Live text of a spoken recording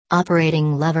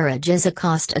Operating leverage is a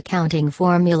cost accounting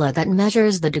formula that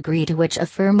measures the degree to which a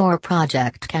firm or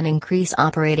project can increase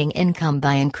operating income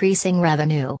by increasing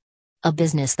revenue. A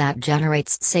business that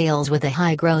generates sales with a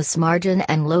high gross margin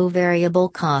and low variable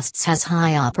costs has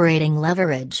high operating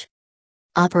leverage.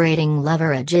 Operating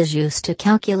leverage is used to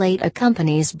calculate a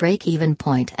company's break-even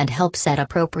point and help set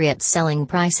appropriate selling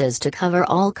prices to cover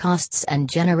all costs and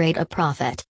generate a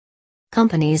profit.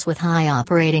 Companies with high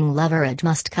operating leverage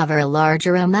must cover a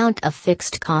larger amount of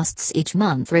fixed costs each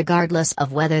month regardless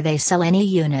of whether they sell any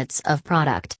units of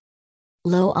product.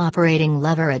 Low operating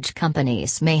leverage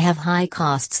companies may have high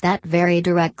costs that vary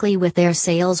directly with their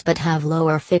sales but have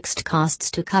lower fixed costs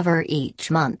to cover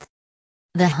each month.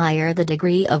 The higher the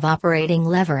degree of operating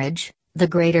leverage, the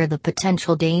greater the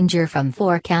potential danger from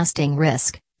forecasting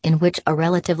risk, in which a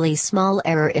relatively small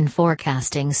error in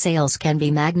forecasting sales can be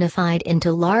magnified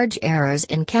into large errors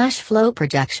in cash flow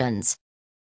projections.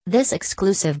 This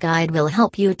exclusive guide will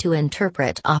help you to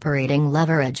interpret operating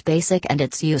leverage basic and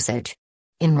its usage.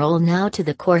 Enroll now to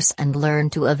the course and learn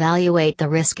to evaluate the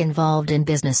risk involved in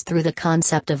business through the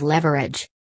concept of leverage.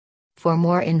 For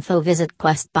more info visit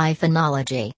Quest by Phonology.